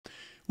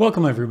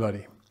Welcome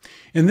everybody.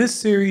 In this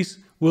series,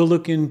 we'll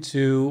look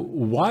into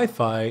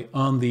Wi-Fi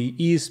on the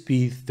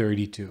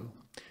ESP32.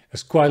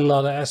 There's quite a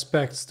lot of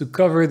aspects to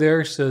cover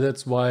there, so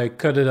that's why I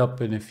cut it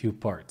up in a few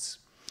parts.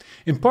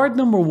 In part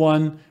number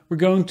 1, we're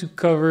going to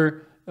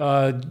cover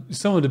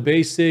some of the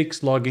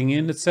basics, logging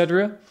in,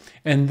 etc.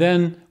 And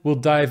then we'll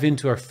dive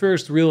into our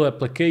first real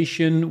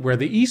application where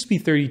the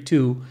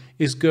ESP32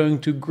 is going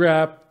to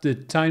grab the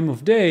time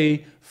of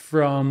day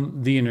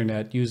from the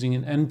internet using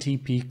an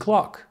NTP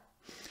clock.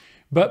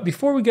 But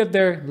before we get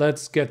there,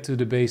 let's get to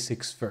the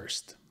basics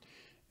first.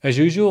 As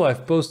usual,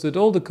 I've posted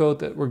all the code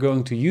that we're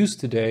going to use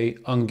today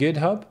on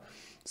GitHub,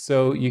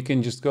 so you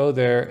can just go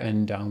there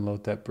and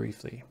download that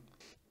briefly.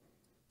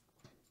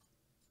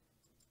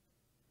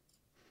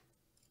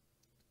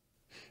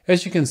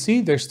 As you can see,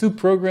 there's two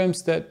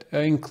programs that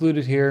are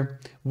included here.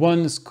 One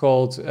is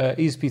called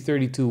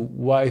ESP32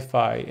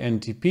 Wi-Fi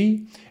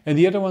NTP, and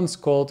the other one's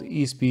called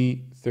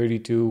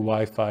ESP32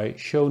 Wi-Fi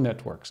Show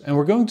Networks. And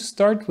we're going to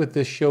start with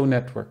the Show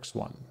Networks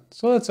one.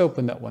 So let's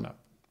open that one up.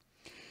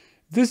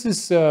 This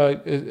is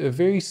a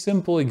very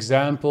simple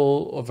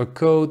example of a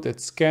code that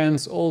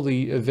scans all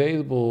the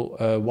available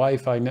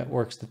Wi-Fi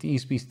networks that the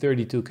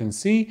ESP32 can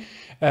see,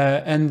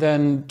 and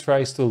then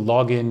tries to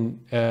log in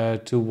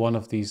to one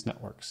of these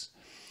networks.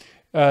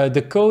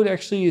 The code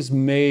actually is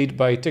made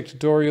by Tech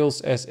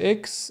Tutorials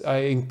SX. I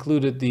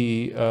included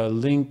the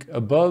link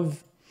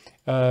above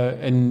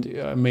and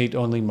made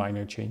only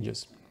minor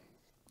changes.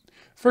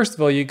 First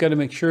of all, you got to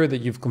make sure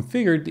that you've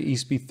configured the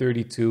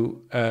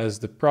ESP32 as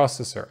the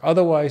processor.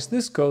 Otherwise,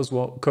 this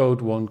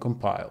code won't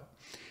compile.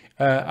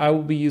 I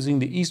will be using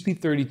the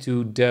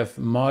ESP32 dev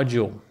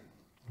module,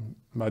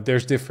 but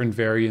there's different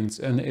variants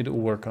and it'll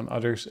work on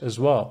others as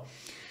well.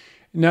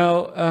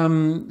 Now,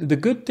 the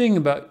good thing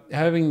about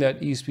having that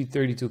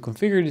ESP32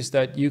 configured is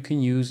that you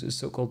can use a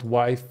so-called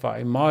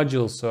Wi-Fi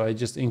module. So I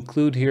just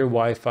include here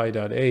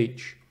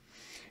Wi-Fi.h.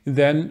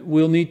 Then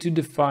we'll need to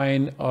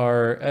define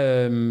our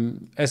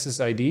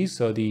SSID,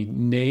 so the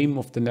name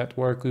of the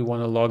network we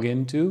want to log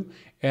into,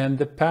 and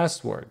the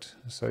password.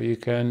 So you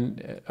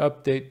can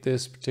update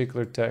this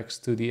particular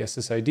text to the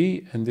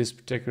SSID and this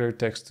particular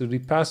text to the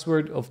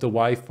password of the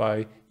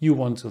Wi-Fi you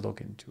want to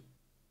log into.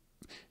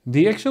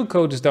 The actual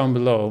code is down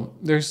below.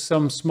 There's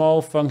some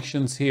small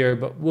functions here,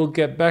 but we'll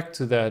get back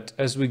to that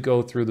as we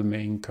go through the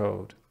main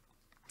code.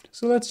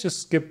 So let's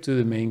just skip to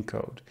the main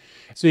code.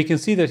 So you can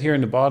see that here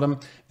in the bottom,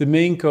 the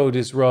main code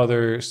is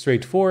rather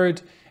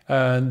straightforward.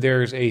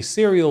 There's a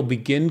serial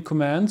begin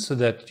command so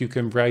that you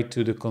can write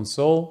to the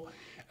console.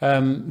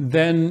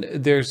 Then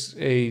there's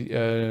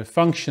a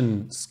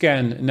function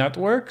scan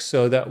network,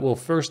 so that will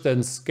first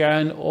then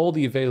scan all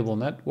the available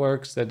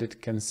networks that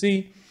it can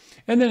see.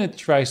 And then it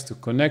tries to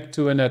connect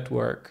to a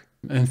network.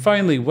 And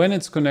finally, when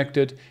it's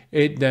connected,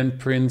 it then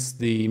prints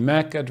the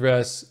MAC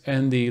address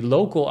and the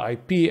local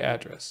IP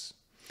address.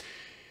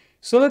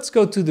 So let's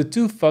go to the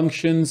two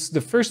functions.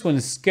 The first one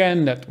is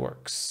scan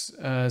networks.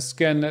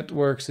 Scan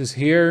networks is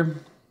here.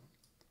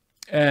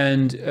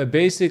 And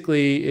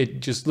basically,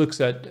 it just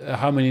looks at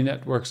how many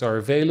networks are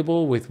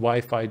available with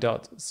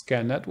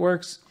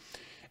Wi-Fi.scan-networks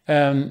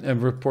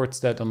and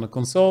reports that on the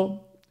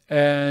console.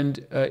 And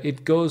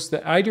it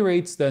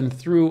iterates then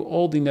through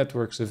all the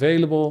networks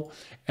available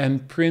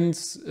and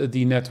prints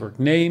the network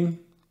name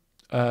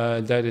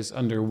that is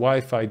under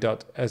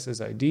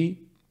Wi-Fi.ssid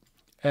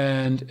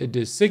and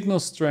the signal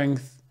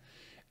strength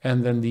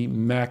and then the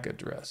MAC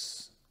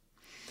address.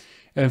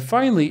 And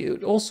finally,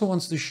 it also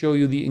wants to show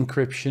you the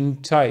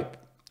encryption type.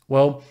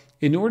 Well,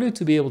 in order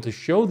to be able to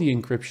show the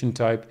encryption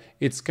type,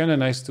 it's kind of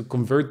nice to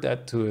convert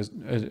that to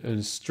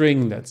a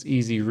string that's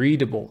easy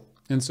readable.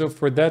 And so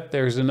for that,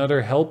 there's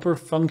another helper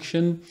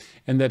function,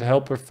 and that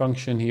helper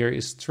function here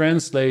is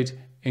translate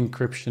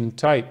encryption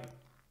type.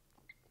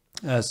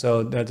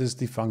 So that is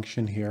the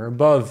function here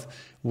above,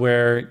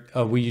 where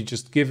we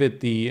just give it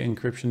the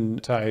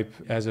encryption type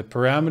as a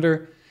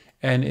parameter,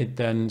 and it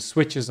then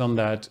switches on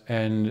that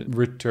and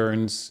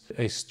returns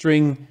a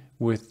string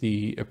with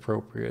the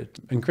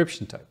appropriate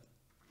encryption type.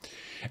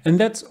 And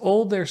that's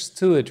all there's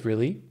to it,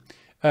 really.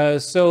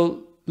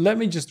 So let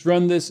me just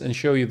run this and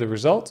show you the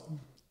result.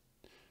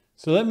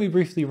 So let me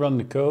briefly run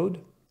the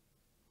code.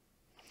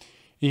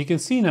 You can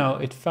see now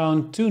it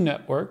found two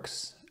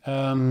networks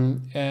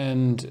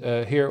and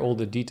here are all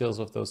the details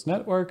of those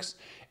networks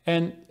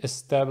and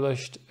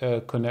established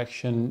a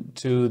connection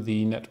to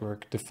the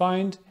network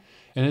defined.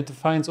 And it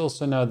defines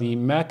also now the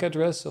MAC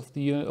address of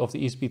the unit of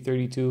the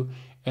ESP32,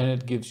 and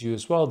it gives you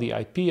as well the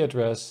IP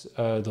address,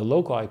 the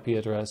local IP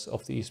address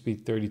of the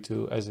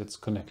ESP32 as it's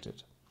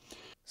connected.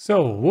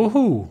 So,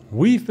 woohoo!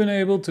 We've been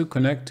able to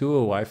connect to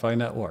a Wi-Fi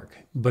network,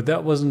 but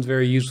that wasn't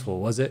very useful,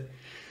 was it?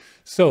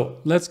 So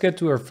let's get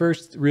to our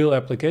first real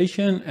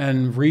application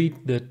and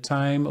read the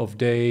time of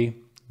day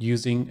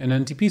using an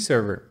NTP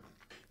server.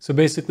 So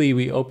basically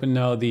we open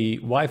now the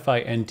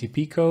Wi-Fi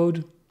NTP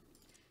code,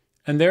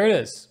 and there it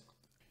is.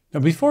 Now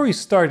before we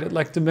start, I'd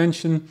like to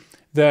mention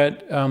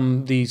that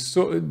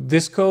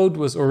this code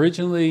was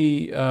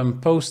originally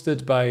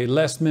posted by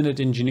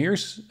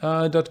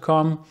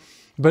lastminuteengineers.com.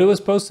 but it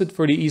was posted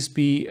for the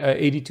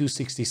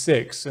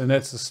ESP8266, and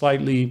that's a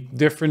slightly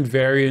different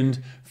variant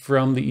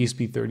from the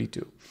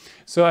ESP32.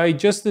 So I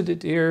adjusted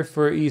it here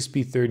for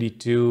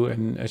ESP32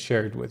 and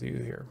shared it with you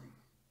here.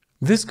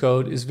 This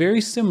code is very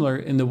similar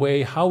in the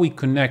way how we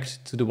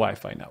connect to the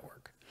Wi-Fi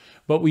network,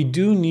 but we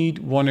do need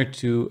one or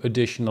two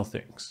additional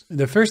things.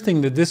 The first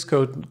thing that this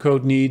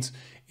code needs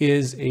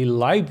is a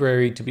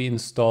library to be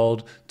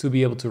installed to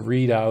be able to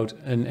read out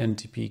an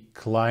NTP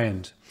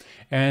client.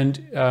 And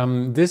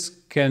this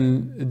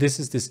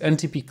is this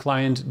NTP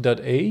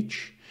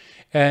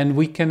and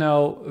we can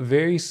now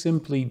very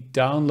simply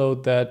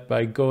download that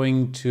by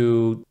going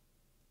to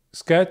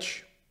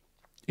Sketch,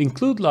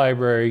 Include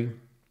Library,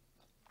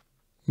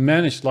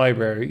 Manage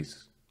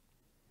Libraries.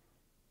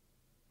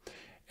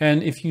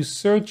 And if you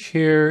search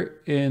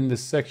here in the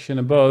section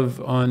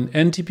above on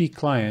NTP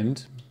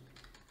client,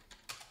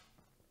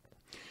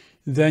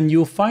 then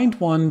you'll find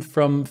one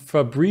from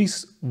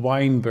Fabrice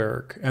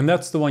Weinberg, and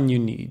that's the one you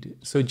need.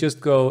 So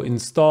just go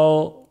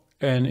install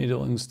and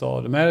it'll install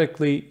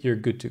automatically. You're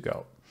good to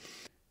go.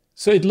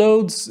 So it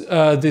loads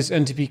this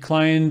NTP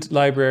client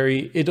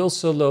library. It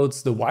also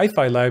loads the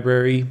Wi-Fi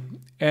library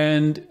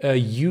and a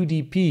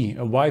UDP, a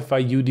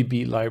Wi-Fi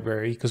UDP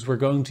library, because we're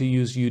going to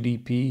use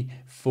UDP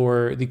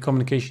for the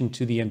communication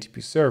to the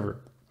NTP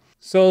server.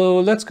 So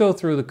let's go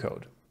through the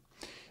code.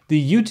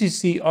 The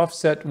UTC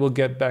offset, we'll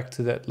get back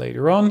to that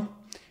later on.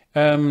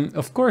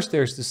 Of course,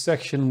 there's the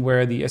section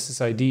where the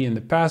SSID and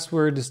the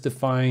password is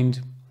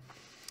defined.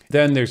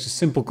 Then there's a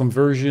simple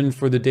conversion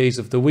for the days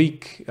of the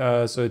week.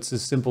 So it's a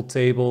simple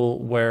table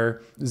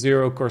where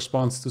 0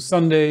 corresponds to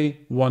Sunday,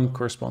 1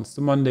 corresponds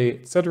to Monday,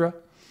 etc.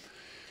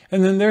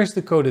 And then there's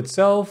the code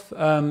itself.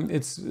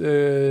 It's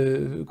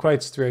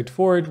quite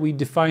straightforward. We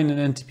define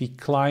an NTP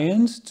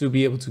client to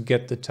be able to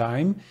get the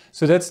time.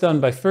 So that's done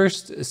by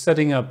first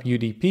setting up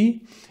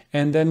UDP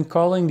and then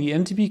calling the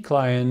NTP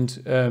client.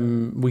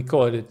 We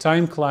call it a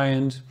time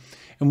client.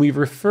 And we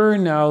refer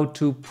now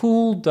to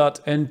pool.ntp.org.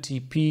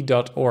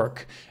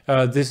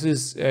 This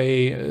is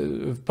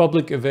a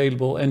public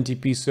available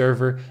NTP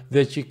server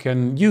that you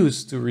can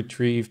use to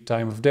retrieve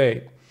time of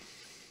day.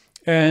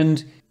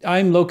 And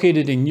I'm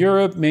located in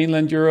Europe,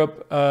 mainland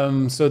Europe,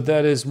 so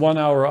that is 1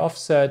 hour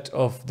offset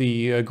of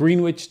the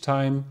Greenwich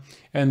time.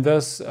 And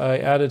thus I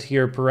added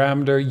here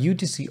parameter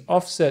UTC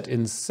offset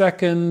in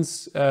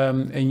seconds.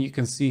 And you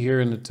can see here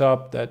in the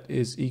top that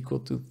is equal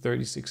to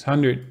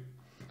 3600,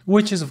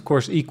 which is of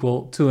course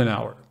equal to an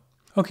hour.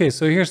 Okay,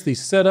 so here's the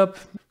setup.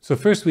 So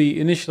first we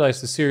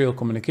initialize the serial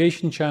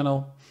communication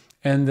channel.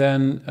 And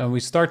then we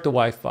start the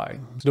Wi-Fi.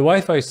 The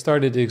Wi-Fi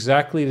started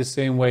exactly the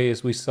same way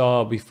as we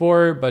saw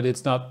before, but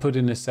it's not put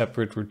in a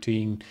separate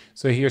routine.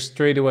 So here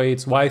straight away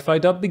it's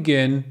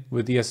Wi-Fi.begin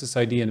with the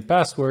SSID and the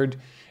password.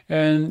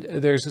 And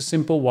there's a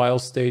simple while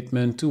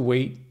statement to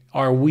wait,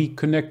 are we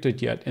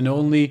connected yet? And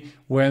only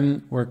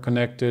when we're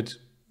connected,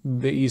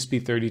 the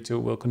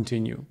ESP32 will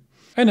continue.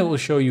 And it will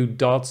show you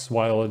dots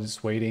while it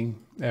is waiting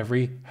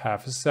every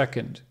half a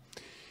second.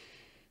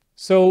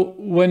 So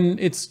when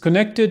it's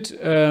connected,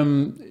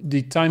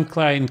 the time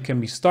client can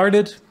be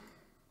started,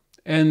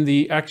 and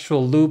the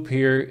actual loop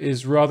here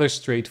is rather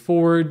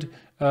straightforward.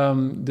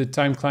 The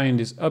time client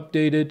is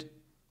updated.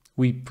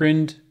 We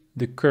print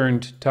the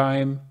current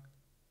time.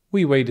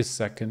 We wait a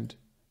second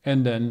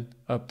and then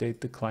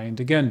update the client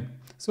again.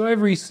 So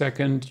every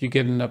second you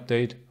get an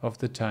update of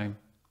the time.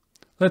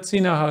 Let's see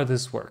now how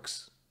this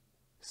works.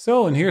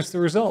 So, and here's the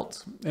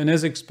result. And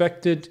as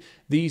expected,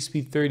 the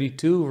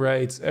ESP32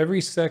 writes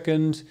every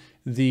second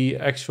the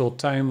actual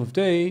time of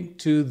day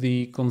to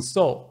the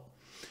console.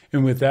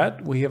 And with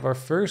that, we have our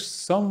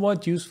first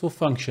somewhat useful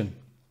function.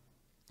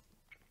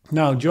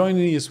 Now, join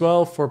me as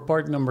well for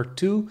part number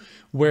 2,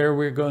 where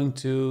we're going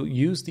to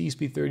use the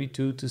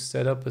ESP32 to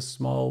set up a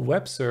small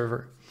web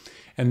server.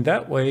 And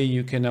that way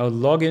you can now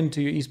log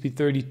into your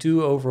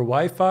ESP32 over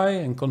Wi-Fi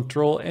and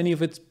control any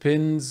of its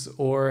pins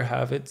or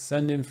have it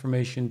send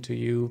information to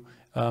you,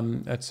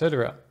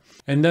 etc.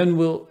 And then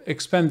we'll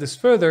expand this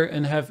further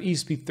and have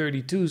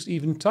ESP32s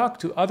even talk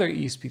to other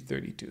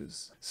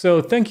ESP32s.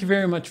 So thank you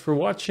very much for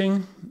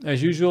watching.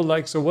 As usual,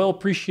 likes are well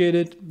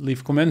appreciated.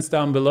 Leave comments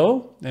down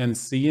below and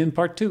see you in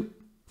part 2.